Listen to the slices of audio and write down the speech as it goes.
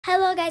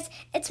Hello guys,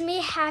 it's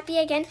me Happy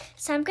again.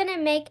 So I'm gonna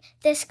make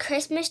this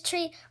Christmas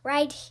tree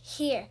right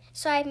here.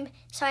 So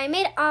I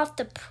made all of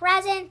the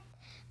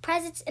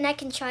presents, and I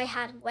can show you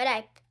what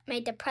I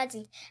made the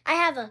presents. I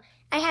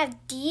have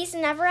these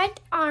netherite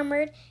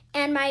armored,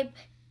 and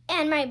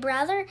my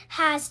brother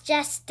has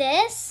just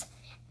this,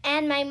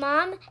 and my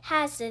mom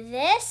has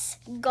this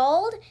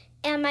gold,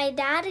 and my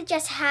dad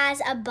just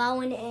has a bow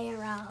and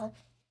arrow.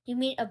 You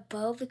mean a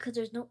bow because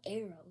there's no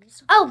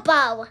arrows? Oh,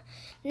 bow.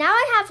 Now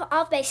I have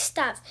all my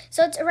stuff,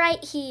 so it's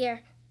right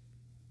here.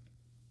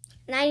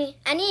 And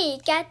I need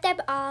to get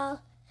them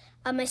all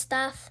of my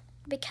stuff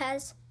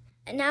because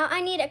now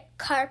I need a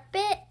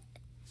carpet,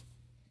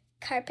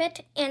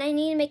 and I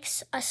need to make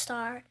a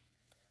star.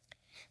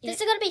 This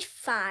is gonna be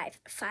five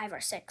or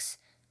six.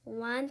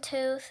 1,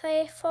 2,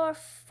 3, 4,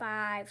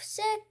 5,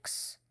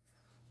 6.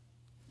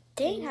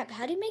 Dang,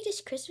 how do you make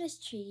this Christmas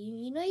tree?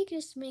 You know you can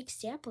just make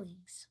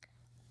saplings.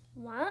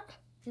 What?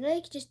 You know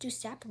you can just do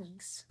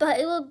saplings. But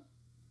it will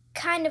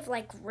kind of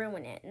like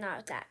ruin it.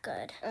 Not that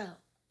good. Oh.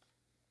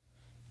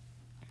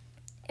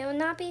 It will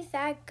not be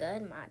that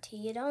good, Monty.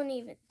 You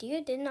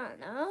did not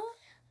know?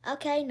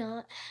 Okay,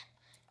 no.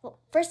 Well,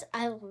 first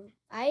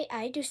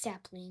I do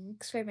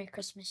saplings for my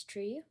Christmas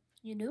tree.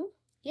 You do?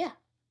 Yeah.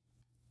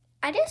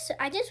 I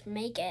just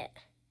make it.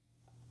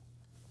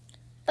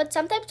 But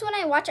sometimes when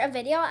I watch a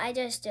video, I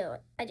just do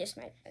it.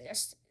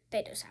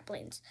 They do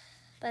saplings.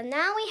 But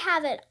now we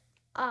have it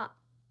up.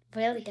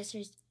 Really? That's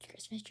your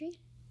Christmas tree?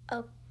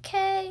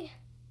 Okay.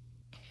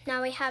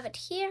 Now we have it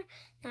here.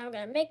 Now we're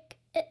gonna make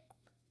it.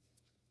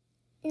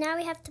 Now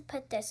we have to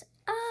put this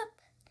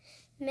up.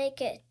 Make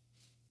it.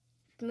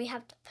 We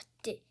have to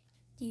put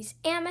these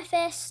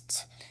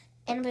amethysts.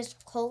 Amethyst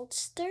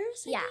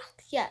holsters? Yeah.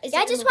 Yeah.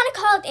 I just want to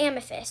call it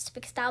amethyst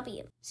because that'll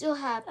be so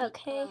happy.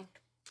 Okay.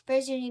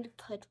 First, you need to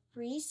put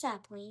 3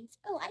 saplings.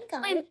 Oh, I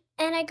got it. Wait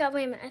a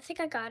minute. I think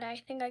I got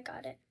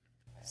it.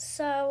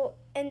 So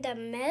in the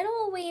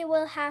middle, we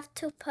will have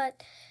to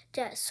put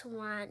just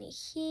one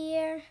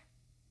here,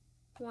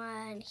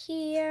 one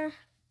here,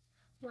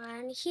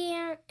 one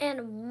here,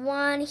 and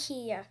one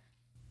here.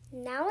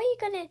 Now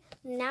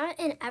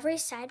in every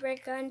side, we're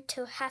going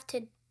to have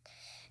to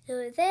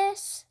do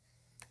this,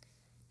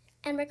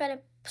 and we're going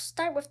to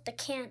start with the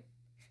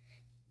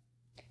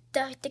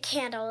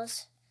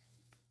candles.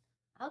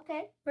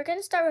 Okay. We're going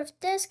to start with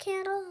this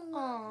candle.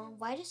 Oh,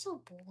 white is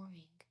so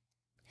boring.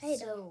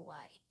 So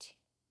white.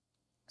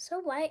 So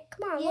white.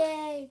 Come on.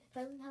 Yay.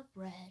 But we have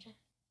red.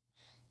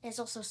 It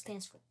also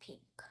stands for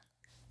pink.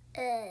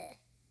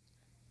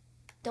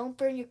 Don't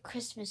burn your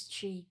Christmas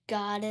tree.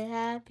 Got it,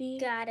 Happy?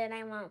 Got it.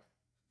 I won't.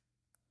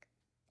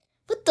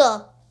 What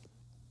the?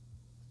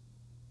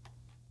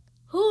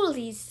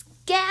 Holy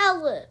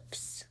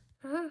scallops.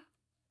 Huh?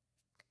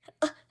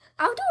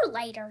 I'll do it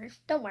later.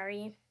 Don't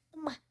worry.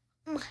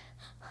 Oh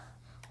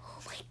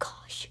my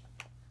gosh.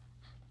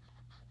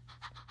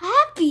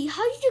 Happy,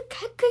 how are you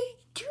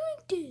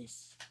doing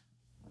this?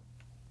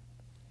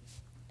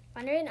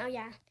 Wondering? Oh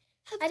yeah.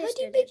 Happy, how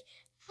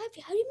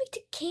do you make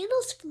the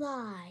candles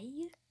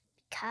fly?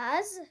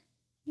 Because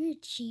you're a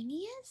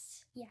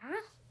genius? Yeah.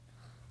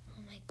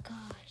 Oh my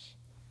gosh.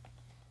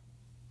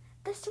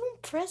 That's so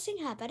impressive,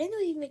 Happy. I didn't know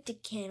you make the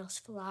candles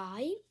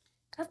fly.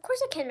 Of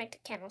course I can make the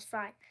candles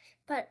fly.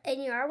 But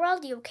in your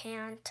world you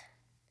can't.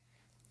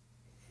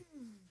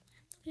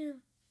 Yeah.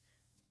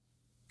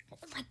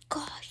 Oh my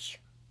gosh.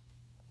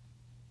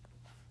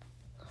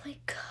 Oh my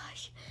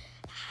gosh.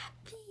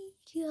 Happy.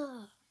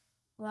 Yeah.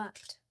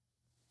 What?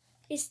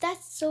 Is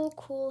that so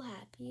cool,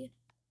 Happy?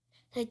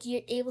 That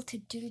you're able to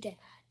do that.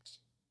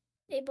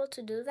 Able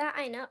to do that?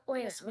 I know.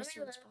 Wait,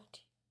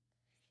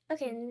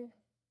 okay.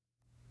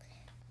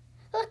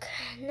 Look,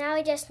 now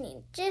we just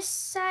need this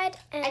side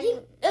and I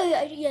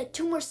think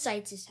 2 more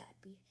sides is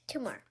Happy. 2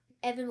 more.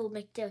 Evan will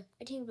make I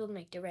think we'll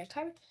make the red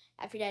carpet.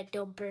 After that,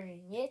 don't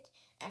burn it.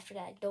 After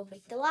that, don't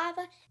make the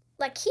lava.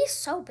 Like, he's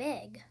so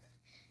big.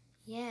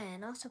 Yeah,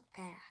 and also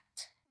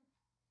fat.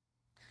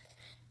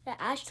 Yeah,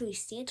 actually,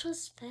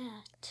 Santa's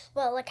fat.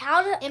 Well, like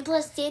and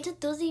plus, Santa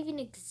doesn't even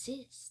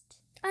exist.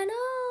 I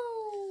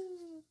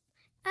know.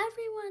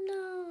 Everyone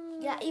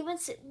knows. Yeah, even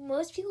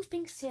most people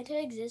think Santa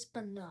exists,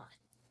 but not.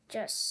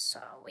 Just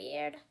so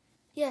weird.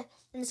 Yeah,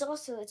 and it's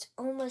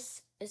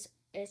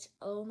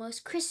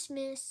almost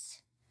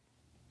Christmas.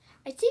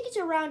 I think it's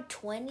around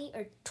 20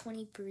 or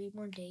 23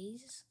 more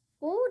days.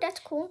 Ooh, that's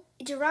cool.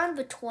 It's around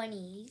the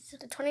 20s.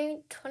 The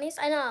 20s?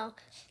 I know.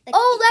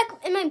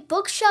 Like in my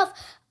bookshelf,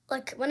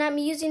 like when I'm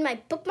using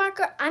my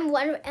bookmarker, I'm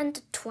 1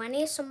 and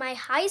 20, so my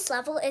highest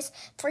level is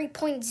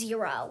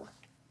 3.0.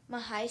 My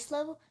highest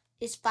level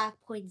is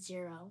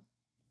 5.0.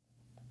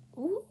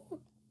 Ooh.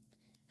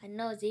 I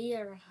know they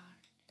are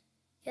hard.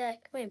 Yeah,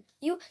 wait.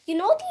 You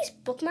know these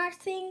bookmark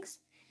things?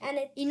 And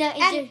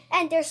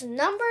and there's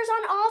numbers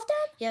on all of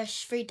them? Yeah,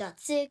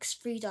 3.6,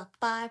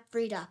 3.5,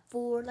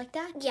 3.4, like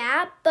that.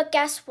 Yeah, but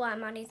guess what,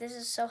 Monty? This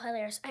is so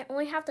hilarious. I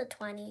only have the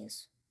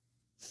 20s.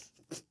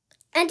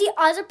 And the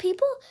other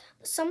people,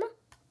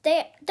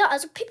 the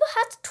other people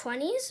have the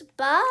 20s,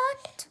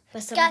 but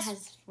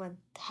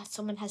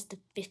someone has the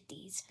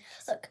 50s.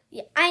 Look,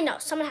 yeah, I know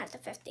someone has the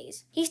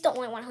 50s. He's the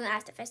only one who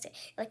has the 50s.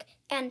 Like,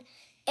 and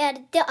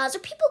the other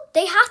people,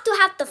 they have to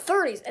have the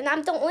 30s, and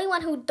I'm the only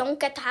one who don't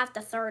get to have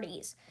the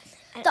 30s.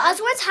 And the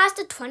other ones has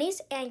the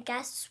 20s, and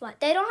guess what?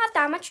 They don't have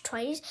that much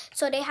 20s,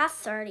 so they have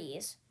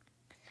 30s.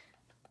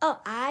 Oh,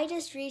 I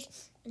just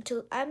reached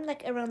until I'm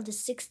like around the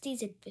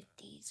 60s and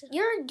 50s.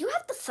 You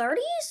have the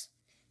 30s?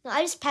 No,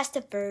 I just passed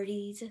the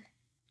 30s.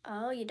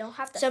 Oh, you don't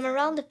have the. So I'm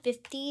around the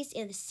 50s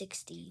and the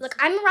 60s. Look,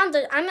 I'm around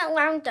the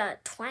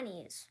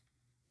 20s.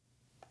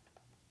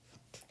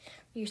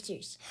 You're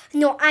serious?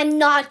 No, I'm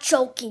not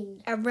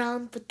joking.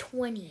 Around the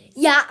 20s.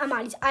 Yeah,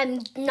 I'm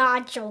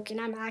not joking.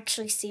 I'm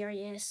actually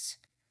serious.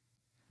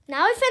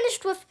 Now we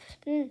finished with.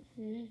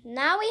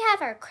 Now we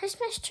have our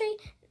Christmas tree.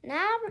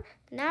 Now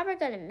we're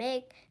gonna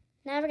make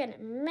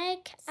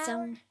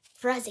some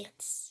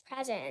presents.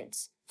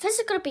 This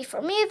is gonna be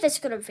for me. This is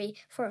gonna be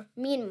for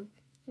me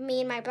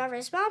and my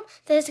brother's mom.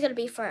 This is gonna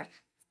be for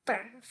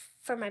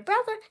my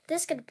brother.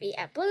 This is gonna be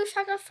a blue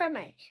chocolate for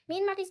me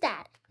and Marty's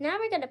dad. Now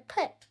we're gonna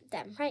put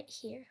them right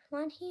here.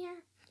 One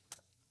here.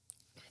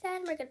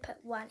 Then we're gonna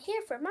put one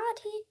here for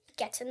Marty. He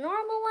gets a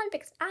normal one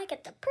because I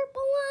get the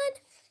purple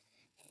one.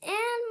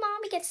 And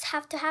Mommy gets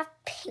to have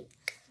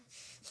pink.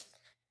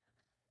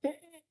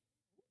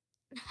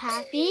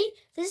 Happy?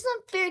 This is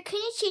not fair. Can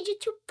you change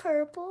it to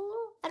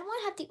purple? I don't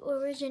want to have the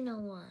original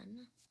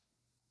one.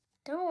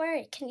 Don't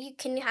worry. Can you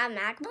have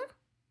magma?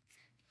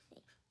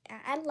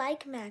 I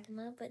like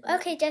magma, but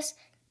okay, just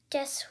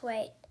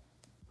wait.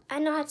 I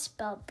know how to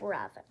spell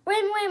brother.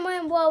 Wait,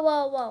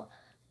 whoa.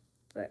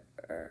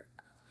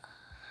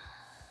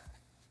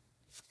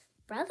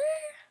 Brother?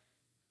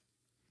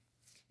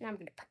 Now I'm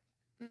gonna put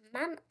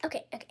Mom.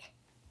 Okay.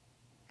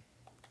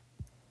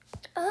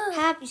 Oh.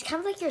 Happy, it's kind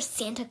of like your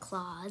Santa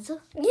Claus.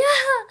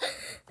 Yeah.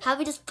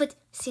 Happy just put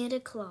Santa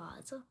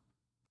Claus.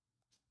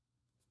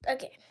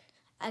 Okay.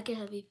 I can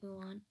help you if you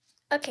want.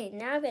 Okay,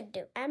 now I'm gonna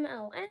do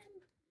MOM,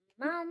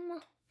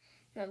 Mom.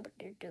 Now I'm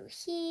gonna do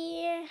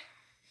here.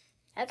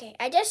 Okay,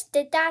 I just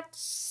did that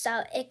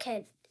so it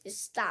could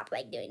stop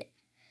like doing it.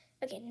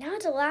 Okay, now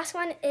the last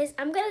one is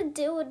I'm gonna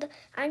do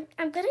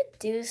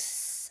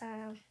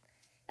some.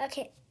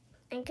 Okay,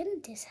 I'm gonna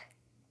do some.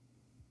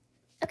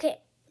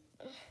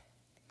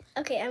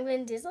 Okay, I'm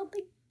gonna do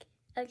something.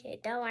 Okay,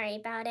 don't worry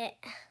about it.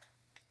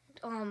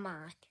 Oh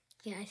my,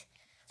 yes.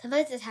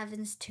 Sometimes this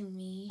happens to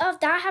me. Oh,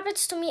 that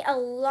happens to me a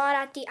lot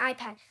at the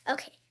iPad.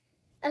 Okay,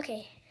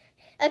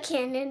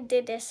 I'm gonna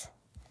do this.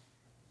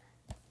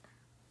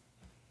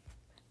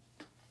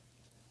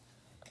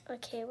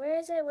 Okay, where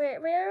is it? Where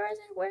is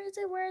it?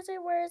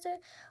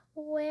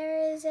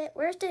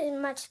 Where's the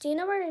much? Do you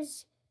know where it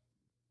is?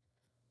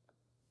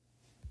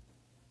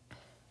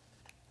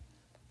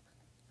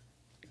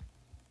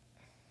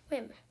 Wait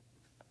a minute.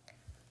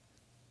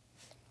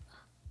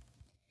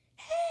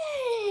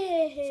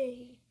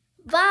 Hey!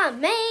 The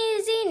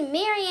amazing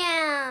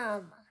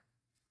Miriam!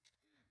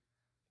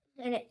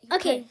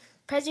 Okay.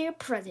 Present your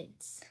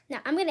presents.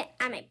 Now I'm gonna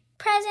add my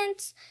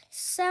presents.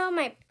 So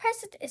my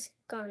present is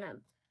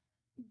gonna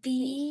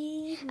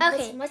be.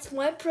 Okay. What's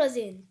my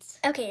present?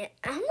 Okay,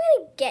 I'm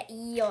gonna get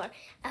your.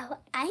 Oh,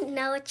 I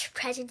know which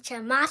present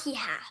your Marty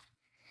have.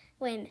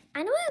 I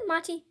know what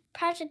Marty's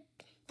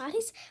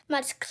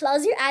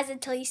close your eyes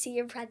until you see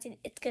your present.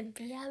 It's gonna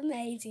be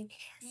amazing.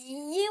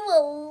 You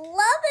will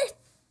love it.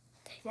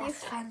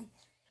 Yes, finally.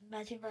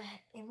 Imagine my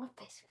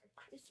face for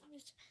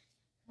Christmas.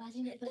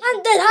 Imagine it.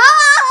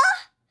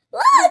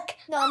 Look!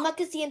 No, I'm not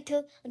gonna see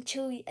until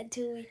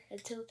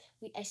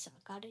I saw.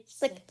 Got it.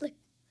 Look.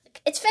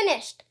 It's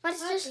finished. Let's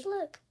just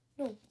look.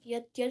 No,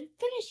 you didn't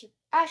finish it.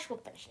 Ash will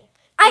finish it.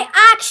 I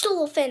actually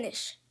will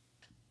finish.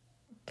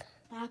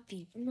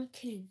 Happy. I'm not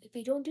kidding. If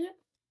you don't do it,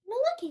 I'm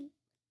not looking.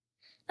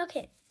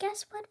 Okay,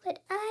 guess what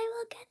I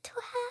will get to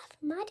have?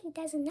 Marty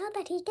doesn't know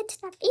that he gets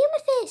that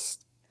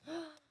amethyst.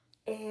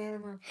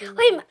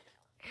 Wait,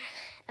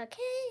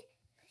 okay,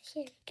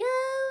 here we go.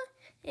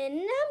 And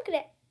now I'm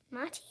gonna,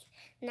 Marty,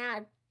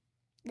 now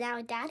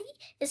Daddy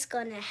is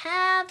gonna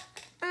have,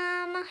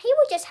 he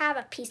will just have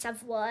a piece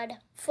of wood,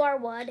 4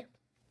 wood.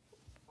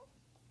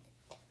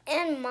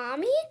 And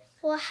Mommy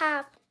will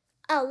have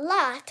a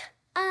lot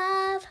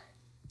of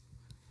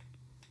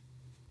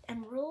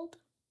emerald,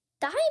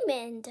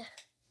 diamond.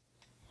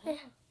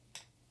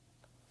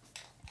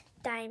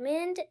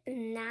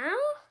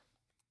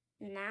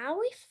 Now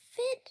we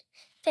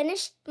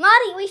finished.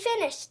 Marty, we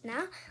finished.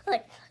 Now,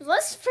 look,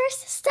 let's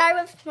first start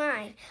with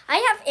mine. I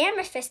have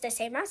amethyst the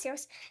same as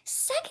yours.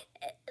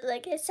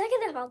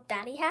 Second of all,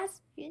 Daddy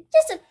has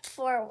just a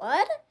 4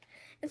 wood.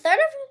 And third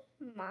of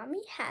all,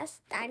 Mommy has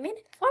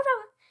diamond 4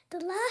 wood. The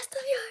last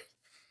of yours,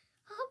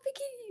 I'll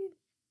begin.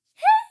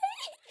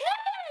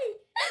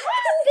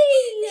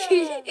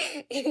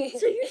 Hey!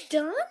 So you're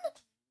done?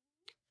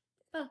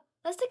 Oh,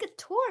 let's take a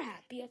tour,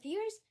 Happy, of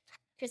yours.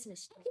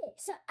 Christmas tree. Okay,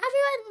 so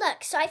everyone,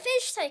 look. So I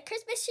finished my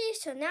Christmas tree.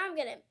 So now I'm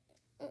gonna.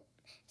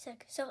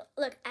 So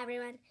look,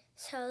 everyone.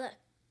 So look.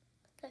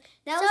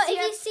 Now So let's see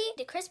if you see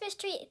the Christmas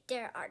tree,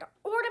 there are the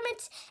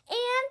ornaments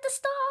and the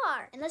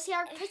star. and let's see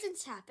our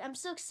presents happen. I'm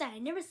so excited.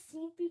 I've never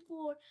seen it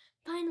before.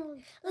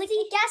 Finally.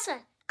 Lucky, guess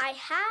what? I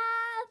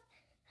have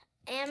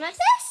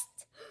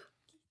amethyst,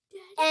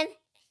 and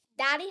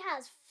Daddy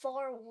has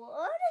 4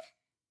 wood,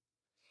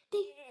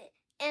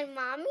 and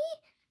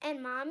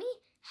Mommy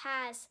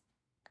has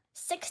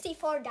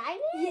 64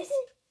 diamonds. Yes.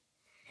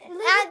 And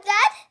then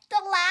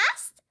the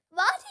last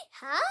Mommy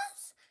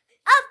has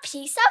a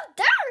piece of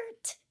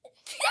dirt.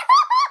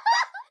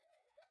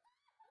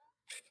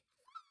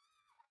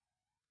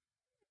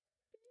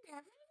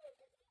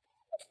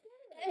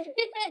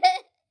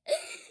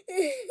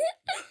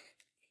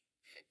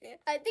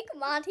 I think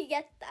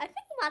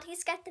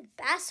Monty's got the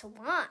best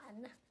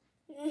one.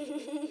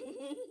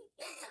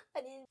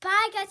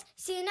 Bye guys,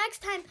 see you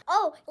next time.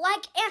 Oh,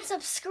 like and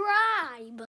subscribe.